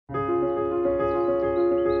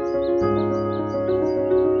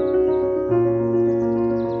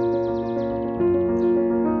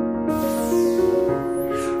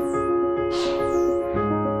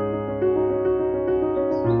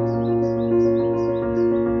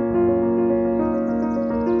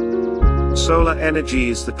Solar energy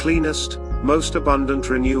is the cleanest, most abundant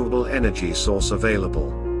renewable energy source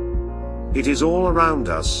available. It is all around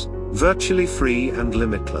us, virtually free and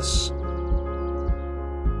limitless.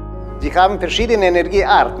 Sie haben verschiedene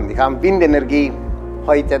Energiearten. Sie haben Windenergie,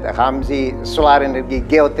 heute haben Sie Solarenergie,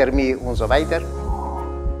 Geothermie und so weiter.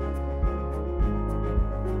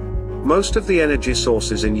 Most of the energy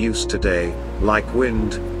sources in use today, like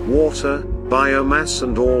wind, water, biomass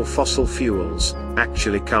and all fossil fuels,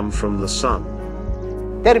 actually come from the sun.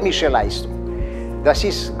 Thermische Leistung, das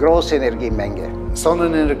ist große Energiemenge.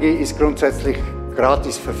 Sonnenenergie ist grundsätzlich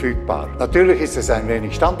gratis verfügbar. Natürlich ist es ein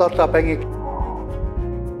wenig standortabhängig.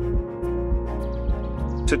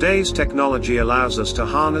 Today's technology allows us to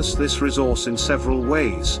harness this resource in several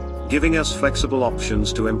ways, giving us flexible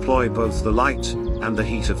options to employ both the light and the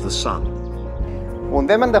heat of the sun. Und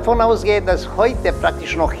wenn man davon ausgeht, dass heute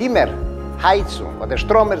praktisch noch immer Heizung oder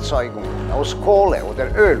Stromerzeugung aus Kohle oder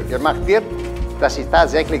Öl gemacht wird, das ist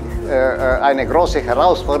tatsächlich eine große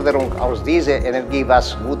Herausforderung, aus dieser Energie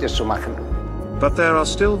was Gutes zu machen. But there are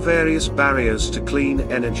still various barriers to clean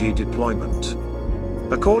energy deployment.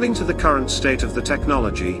 According to the current state of the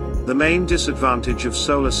technology, the main disadvantage of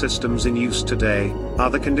solar systems in use today are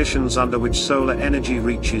the conditions under which solar energy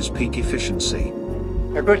reaches peak efficiency.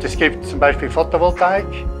 Ja gut, es gibt zum Beispiel Photovoltaik,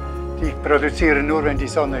 die produzieren nur, wenn die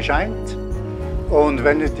Sonne scheint. Und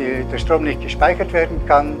wenn der Strom nicht gespeichert werden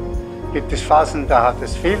kann, gibt es Phasen, da hat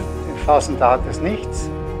es viel, in Phasen, da hat es nichts.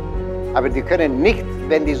 Aber die können nicht,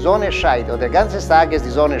 wenn die Sonne scheint oder ganzes Tages die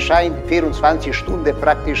Sonne scheint, 24 Stunden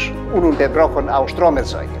praktisch ununterbrochen auch Strom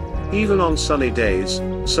erzeugen. Even on sunny days,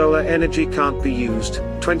 solar energy can't be used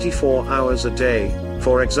 24 hours a day,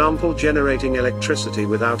 for example generating electricity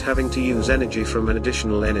without having to use energy from an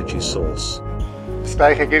additional energy source. Das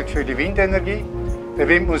gleiche gilt für die Windenergie. Der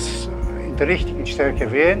Wind muss in der richtigen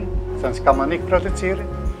Stärke wehen, sonst kann man nicht produzieren.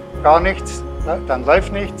 Gar nichts, dann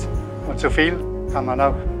läuft nichts und zu viel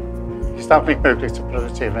ist auch nicht möglich zu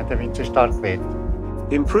produzieren, wenn der Wind zu stark weht.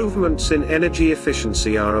 Improvements in energy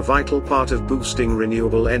efficiency are a vital part of boosting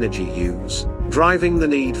renewable energy use, driving the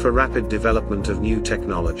need for rapid development of new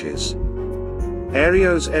technologies.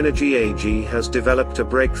 Areos-Energie AG has developed a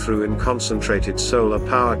breakthrough in concentrated solar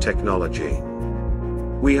power technology.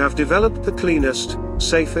 We have developed the cleanest,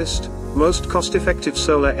 safest, most cost-effective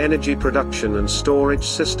solar energy production and storage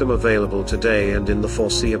system available today and in the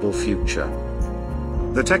foreseeable future.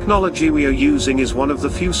 The technology we are using is one of the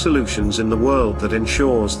few solutions in the world that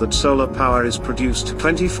ensures that solar power is produced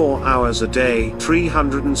 24 hours a day,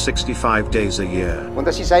 365 days a year. Und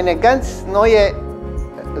das ist eine ganz neue,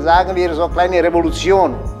 sagen wir so, kleine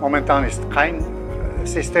Revolution. Momentan ist kein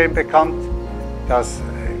System bekannt, das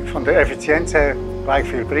von der Effizienz her gleich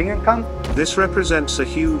viel bringen kann. This represents a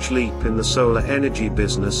huge leap in the solar energy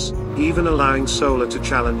business, even allowing solar to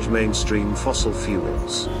challenge mainstream fossil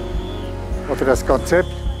fuels. Oder das Konzept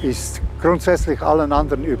ist grundsätzlich allen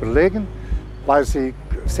anderen überlegen, weil sie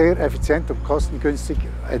sehr effizient und kostengünstig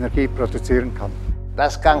Energie produzieren kann.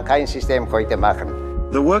 Das kann kein System heute machen.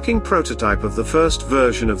 The working prototype of the first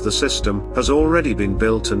version of the system has already been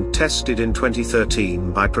built and tested in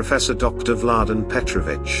 2013 by Professor Dr. Vladan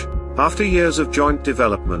Petrovic. After years of joint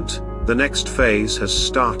development, the next phase has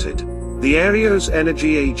started. The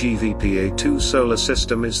Areos-Energie AG VPA-2 solar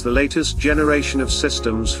system is the latest generation of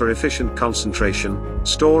systems for efficient concentration,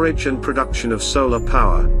 storage and production of solar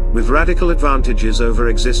power, with radical advantages over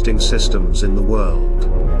existing systems in the world.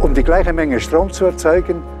 Um die gleiche Menge Strom zu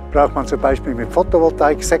erzeugen, braucht man zum Beispiel mit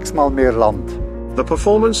Photovoltaik 6-mal mehr Land. The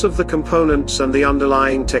performance of the components and the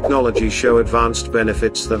underlying technology show advanced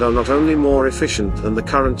benefits that are not only more efficient than the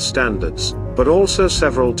current standards, but also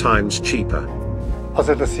several times cheaper.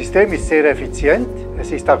 Also das System ist sehr effizient,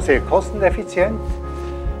 es ist auch sehr kosteneffizient.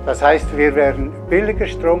 Das heißt, wir werden billiger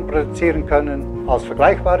Strom produzieren können als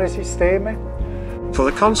vergleichbare Systeme. For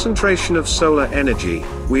the concentration of solar energy,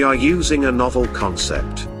 we are using a novel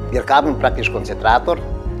concept. Wir haben praktisch Konzentrator,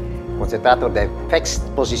 der fest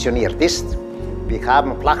positioniert ist. Wir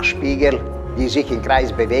haben Flachspiegel, die sich im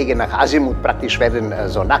Kreis bewegen, nach Azimuth praktisch werden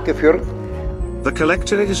so nachgeführt. The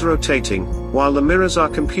collector is rotating, while the mirrors are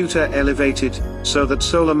computer elevated, so that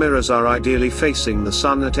solar mirrors are ideally facing the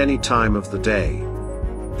sun at any time of the day.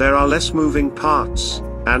 There are less moving parts,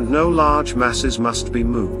 and no large masses must be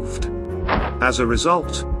moved. As a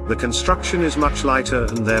result, the construction is much lighter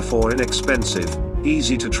and therefore inexpensive,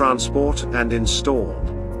 easy to transport and install.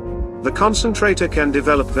 The concentrator can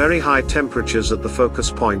develop very high temperatures at the focus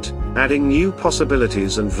point, adding new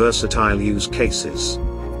possibilities and versatile use cases.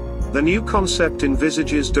 The new concept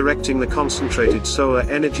envisages directing the concentrated solar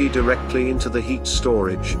energy directly into the heat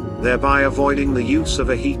storage, thereby avoiding the use of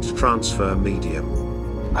a heat transfer medium.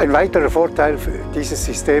 Ein weiterer Vorteil für dieses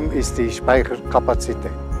System ist die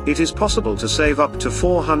Speicherkapazität. It is possible to save up to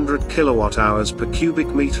 400 kilowatt-hours per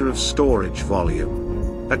cubic meter of storage volume.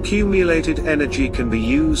 Accumulated energy can be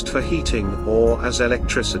used for heating or as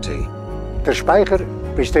electricity. Der Speicher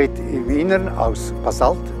besteht im Inneren aus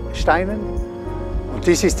Basaltsteinen und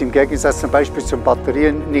dies ist im Gegensatz zum Beispiel zu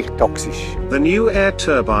Batterien nicht toxisch. The new air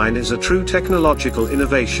turbine is a true technological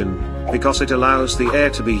innovation because it allows the air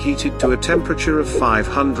to be heated to a temperature of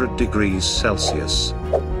 500 degrees Celsius.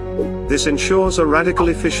 This ensures a radical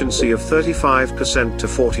efficiency of 35% to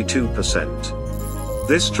 42%.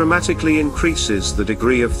 This dramatically increases the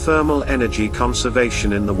degree of thermal energy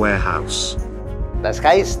conservation in the warehouse. Das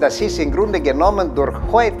heißt, das ist im Grunde genommen durch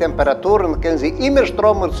hohe Temperaturen können Sie immer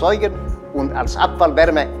Strom erzeugen und als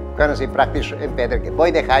Abfallwärme können Sie praktisch entweder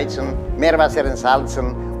Gebäude heizen, Meerwasser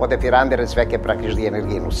entsalzen oder für andere Zwecke praktisch die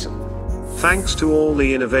Energie nutzen. Thanks to all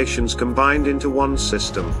the innovations combined into one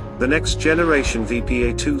system, the next generation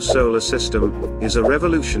VPA-2 solar system is a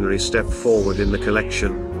revolutionary step forward in the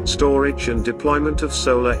collection, storage and deployment of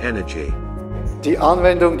solar energy. Die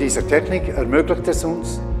Anwendung dieser Technik ermöglicht es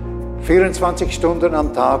uns, 24 Stunden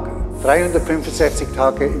am Tag, 365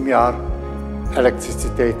 Tage im Jahr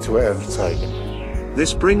Elektrizität zu erzeugen.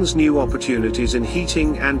 This brings new opportunities in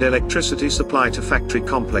heating and electricity supply to factory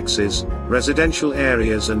complexes, residential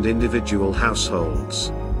areas and individual households.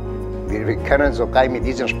 Wir können sogar mit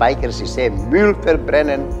diesem Speichersystem Müll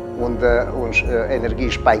verbrennen und Energie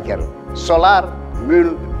speichern. Solar,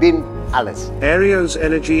 Müll, Wind, alles.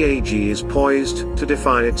 Areos-Energie AG is poised to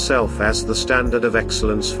define itself as the standard of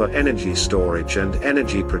excellence for energy storage and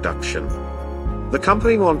energy production. The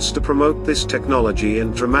company wants to promote this technology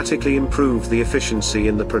and dramatically improve the efficiency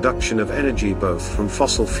in the production of energy both from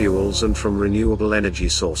fossil fuels and from renewable energy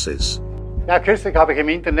sources. Ja, kürzlich habe ich im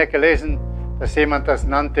Internet gelesen, dass jemand das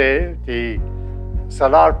nannte, die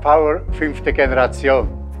Solar Power 5. Generation.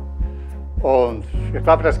 Und ich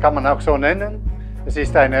glaube, das kann man auch so nennen. Es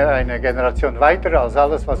ist eine Generation weiter als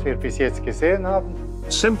alles, was wir bis jetzt gesehen haben.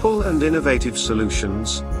 Simple and innovative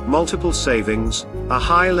solutions, multiple savings, a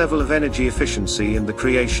high level of energy efficiency and the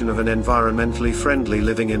creation of an environmentally friendly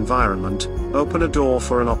living environment open a door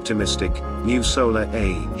for an optimistic, new solar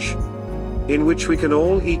age, in which we can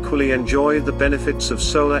all equally enjoy the benefits of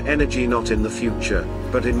solar energy not in the future,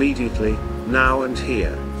 but immediately, now and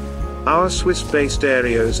here. Our Swiss-based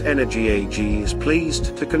Areos-Energie AG is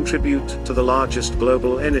pleased to contribute to the largest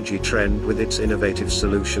global energy trend with its innovative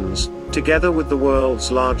solutions, together with the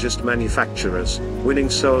world's largest manufacturers, winning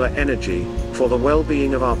solar energy for the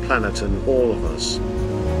well-being of our planet and all of us.